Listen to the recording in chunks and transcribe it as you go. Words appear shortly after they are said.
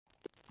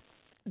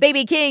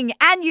BB King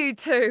and you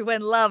too, when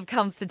love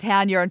comes to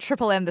town. You're on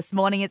Triple M this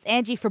morning. It's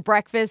Angie for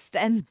breakfast.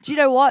 And do you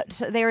know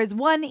what? There is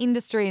one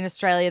industry in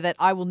Australia that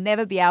I will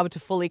never be able to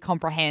fully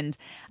comprehend.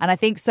 And I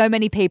think so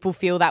many people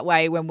feel that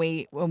way when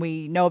we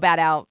know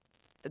about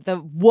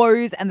the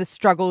woes and the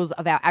struggles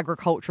of our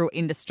agricultural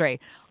industry.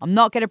 I'm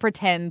not going to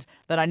pretend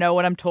that I know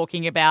what I'm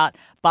talking about,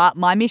 but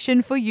my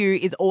mission for you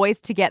is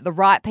always to get the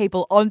right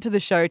people onto the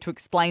show to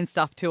explain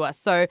stuff to us.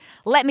 So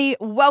let me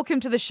welcome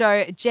to the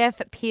show Jeff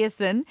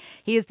Pearson.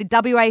 He is the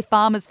WA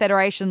Farmers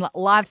Federation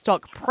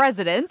Livestock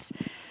President.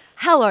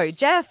 Hello,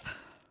 Jeff.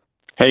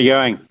 How you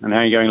going? And how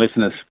are you going,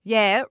 listeners?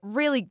 Yeah,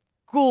 really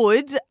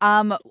good.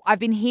 I've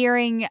been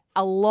hearing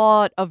a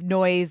lot of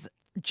noise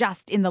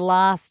just in the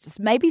last,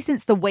 maybe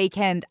since the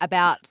weekend,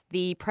 about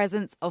the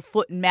presence of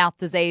foot and mouth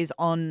disease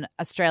on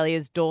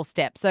Australia's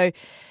doorstep. So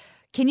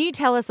can you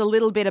tell us a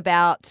little bit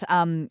about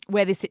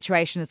where this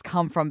situation has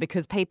come from?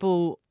 Because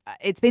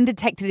it's been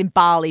detected in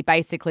barley,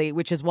 basically,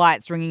 which is why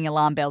it's ringing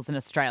alarm bells in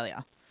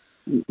Australia.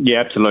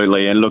 Yeah,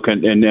 absolutely. And look,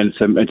 and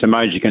it's a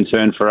major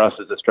concern for us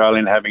as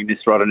Australians having this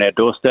right on our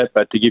doorstep.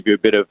 But to give you a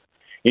bit of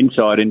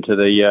insight into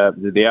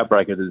the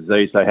outbreak of the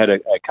disease, they had a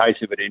case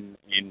of it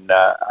in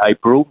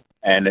April.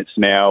 And it's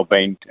now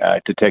been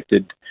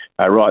detected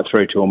right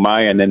through till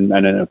May, and then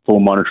a full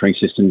monitoring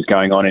system is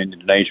going on in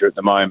Indonesia at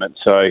the moment.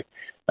 So,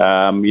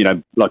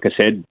 like I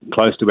said,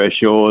 close to our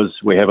shores,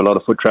 we have a lot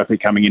of foot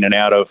traffic coming in and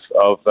out of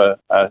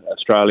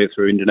Australia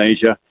through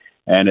Indonesia,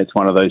 and it's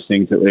one of those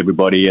things that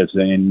everybody is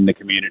in the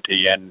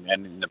community and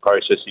in the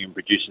processing and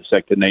producer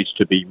sector needs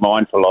to be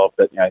mindful of.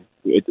 That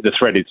the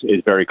threat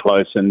is very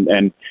close, and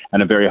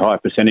a very high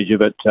percentage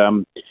of it.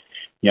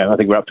 I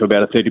think we're up to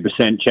about a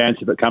 30% chance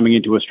of it coming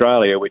into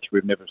Australia, which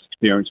we've never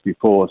experienced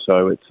before.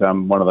 So it's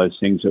one of those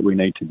things that we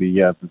need to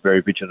be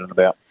very vigilant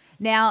about.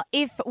 Now,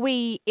 if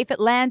it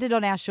landed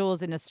on our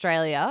shores in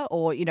Australia,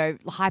 or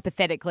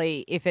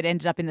hypothetically, if it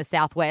ended up in the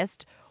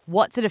southwest,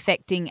 what's it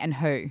affecting and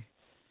who?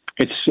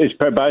 It's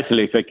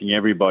basically affecting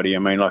everybody. I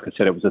mean, like I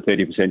said, it was a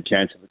 30%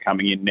 chance of it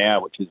coming in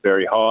now, which is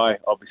very high.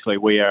 Obviously,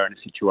 we are in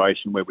a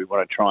situation where we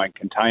want to try and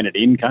contain it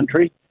in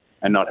country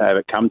and not have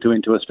it come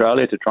into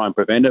Australia to try and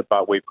prevent it,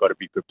 but we've got to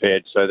be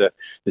prepared. So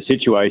the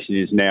situation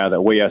is now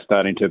that we are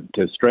starting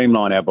to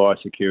streamline our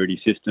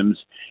biosecurity systems,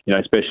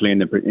 especially in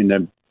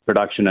the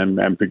production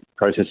and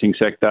processing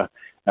sector,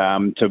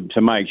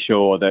 to make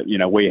sure that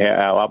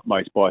our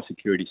utmost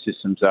biosecurity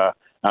systems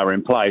are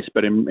in place.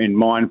 But in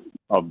mind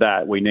of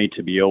that, we need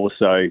to be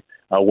also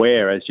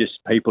aware, as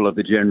just people of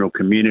the general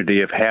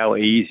community, of how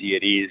easy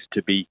it is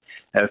to be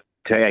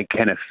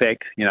can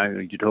affect,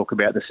 you talk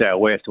about the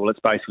southwest, well, it's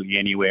basically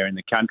anywhere in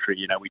the country.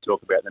 We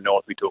talk about the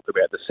north, we talk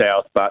about the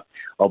south, but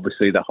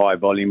obviously the high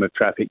volume of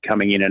traffic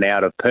coming in and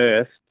out of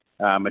Perth,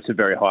 it's a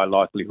very high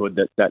likelihood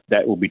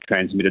that will be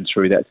transmitted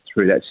through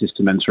that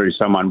system and through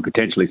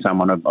potentially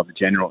someone of the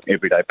general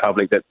everyday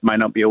public that may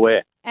not be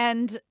aware.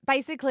 And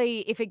basically,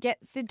 if it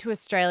gets into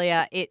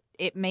Australia,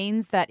 it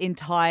means that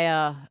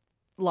entire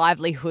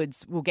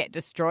livelihoods will get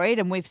destroyed.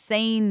 And we've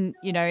seen,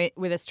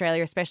 with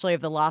Australia, especially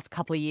over the last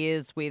couple of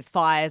years with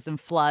fires and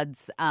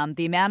floods,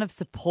 the amount of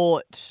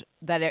support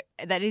that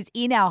is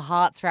in our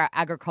hearts for our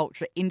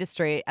agriculture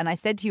industry. And I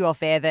said to you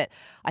off air that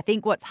I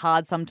think what's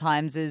hard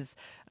sometimes is,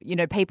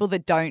 people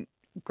that don't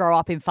grow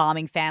up in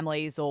farming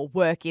families or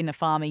work in a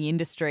farming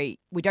industry,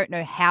 we don't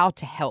know how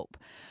to help.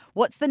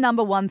 What's the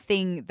number one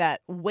thing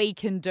that we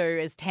can do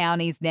as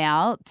townies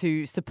now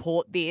to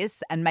support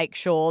this and make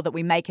sure that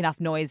we make enough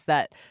noise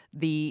that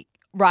the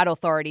right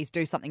authorities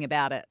do something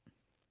about it?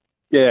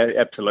 Yeah,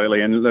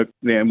 absolutely. And look,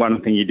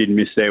 one thing you didn't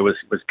miss there was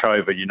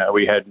COVID.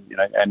 We had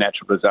our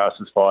natural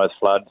disasters, fires,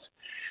 floods,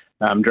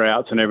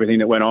 droughts and everything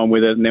that went on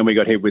with it. And then we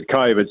got hit with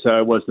COVID. So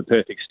it was the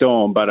perfect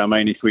storm. But I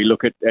mean, if we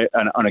look at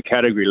on a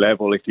category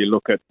level, if you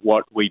look at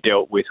what we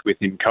dealt with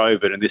within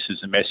COVID, and this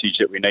is a message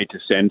that we need to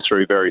send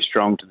through very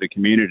strong to the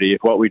community,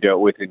 if what we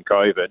dealt with in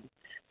COVID,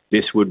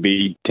 this would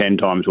be 10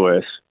 times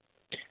worse,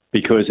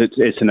 because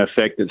it's an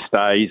effect that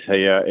stays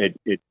here.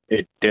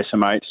 It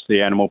decimates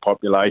the animal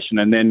population,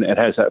 and then it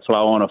has that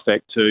flow-on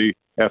effect to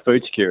our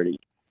food security.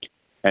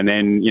 And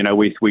then,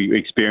 we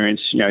experience,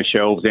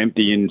 shelves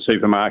empty in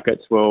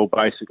supermarkets. Well,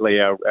 basically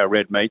our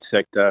red meat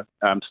sector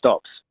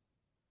stops,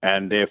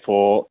 and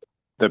therefore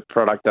the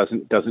product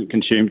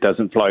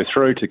doesn't flow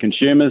through to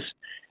consumers,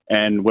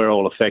 and we're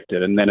all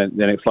affected. And then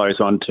it flows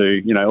on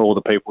to, all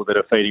the people that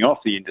are feeding off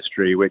the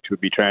industry, which would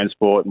be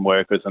transport and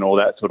workers and all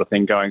that sort of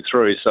thing going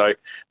through. So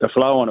the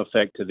flow-on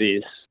effect to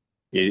this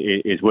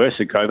is worse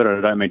than COVID.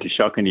 I don't mean to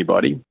shock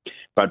anybody,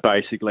 but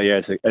basically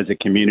as a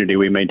community,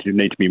 we need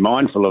to be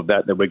mindful of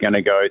that we're going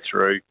to go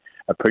through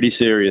a pretty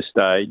serious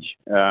stage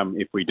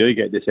if we do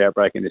get this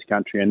outbreak in this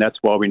country, and that's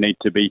why we need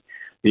to be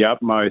the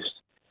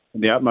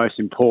utmost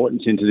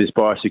importance into this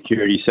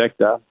biosecurity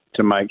sector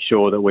to make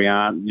sure that we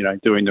aren't,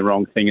 doing the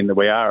wrong thing and that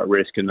we are at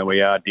risk and that we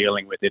are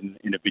dealing with it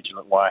in a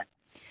vigilant way.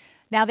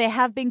 Now, there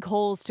have been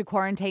calls to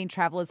quarantine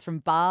travellers from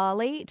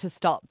Bali to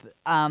stop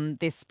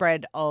this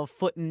spread of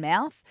foot and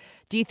mouth.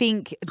 Do you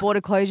think border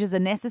closures are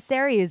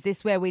necessary? Is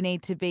this where we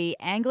need to be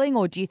angling,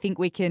 or do you think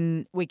we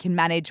can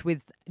manage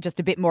with just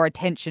a bit more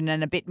attention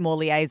and a bit more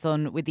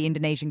liaison with the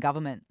Indonesian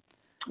government?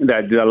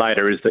 The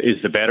later is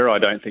the better. I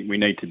don't think we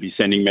need to be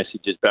sending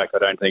messages back. I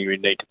don't think we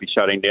need to be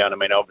shutting down. I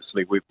mean,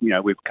 obviously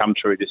we've come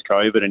through this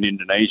COVID, and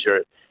Indonesia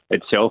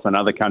itself and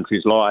other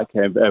countries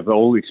have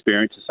all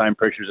experienced the same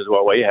pressures as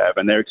what we have,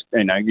 and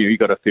you've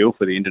got to feel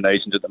for the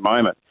Indonesians at the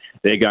moment.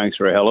 They're going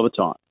through a hell of a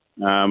time.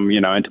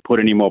 And to put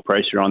any more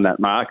pressure on that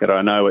market,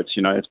 I know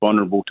it's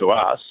vulnerable to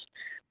us,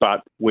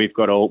 but we're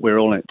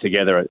all in it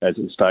together at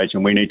a stage,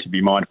 and we need to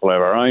be mindful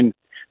of our own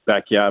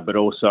backyard, but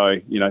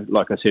also,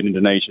 like I said,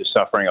 Indonesia's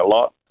suffering a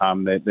lot.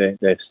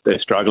 They're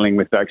struggling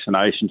with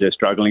vaccinations. They're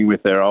struggling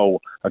with their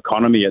whole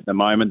economy at the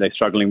moment. They're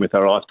struggling with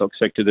their livestock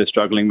sector. They're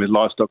struggling with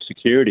livestock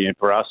security. And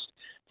for us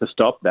to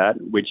stop that,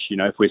 which,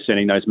 if we're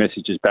sending those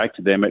messages back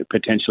to them, it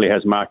potentially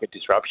has market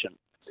disruption.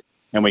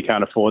 And we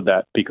can't afford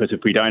that, because if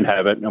we don't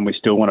have it and we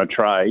still want to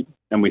trade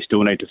and we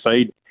still need to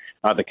feed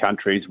other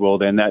countries, well,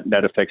 then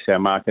that affects our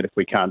market if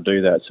we can't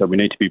do that. So we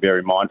need to be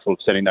very mindful of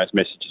sending those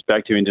messages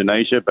back to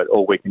Indonesia, but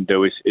all we can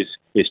do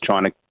is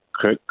trying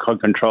to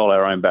control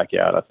our own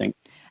backyard, I think.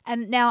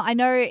 And now I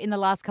know in the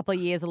last couple of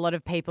years, a lot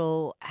of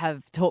people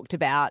have talked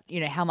about,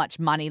 how much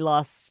money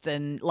lost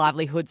and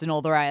livelihoods and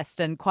all the rest.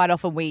 And quite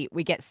often we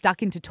get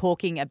stuck into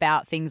talking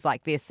about things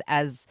like this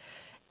as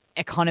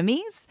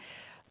economies.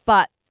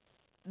 But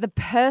the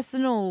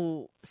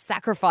personal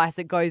sacrifice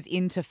that goes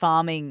into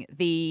farming,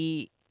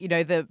 the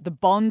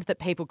bond that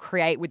people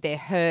create with their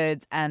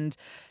herds, and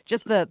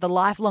just the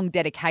lifelong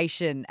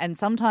dedication and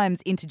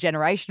sometimes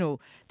intergenerational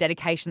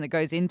dedication that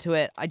goes into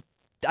it.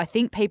 I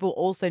think people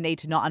also need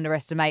to not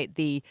underestimate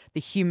the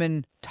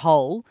human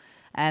toll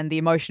and the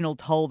emotional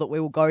toll that we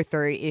will go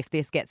through if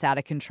this gets out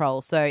of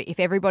control. So if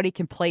everybody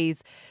can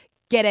please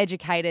get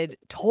educated,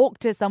 talk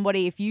to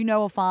somebody. If you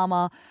know a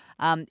farmer,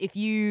 if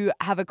you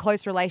have a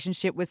close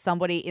relationship with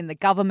somebody in the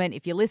government,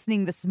 if you're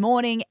listening this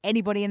morning,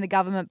 anybody in the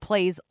government,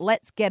 please,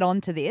 let's get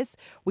on to this.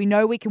 We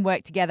know we can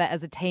work together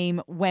as a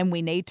team when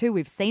we need to.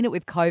 We've seen it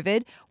with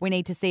COVID. We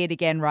need to see it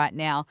again right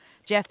now.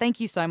 Jeff, thank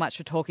you so much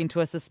for talking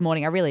to us this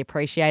morning. I really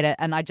appreciate it.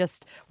 And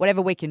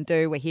whatever we can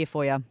do, we're here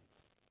for you.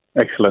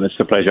 Excellent. It's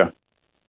a pleasure.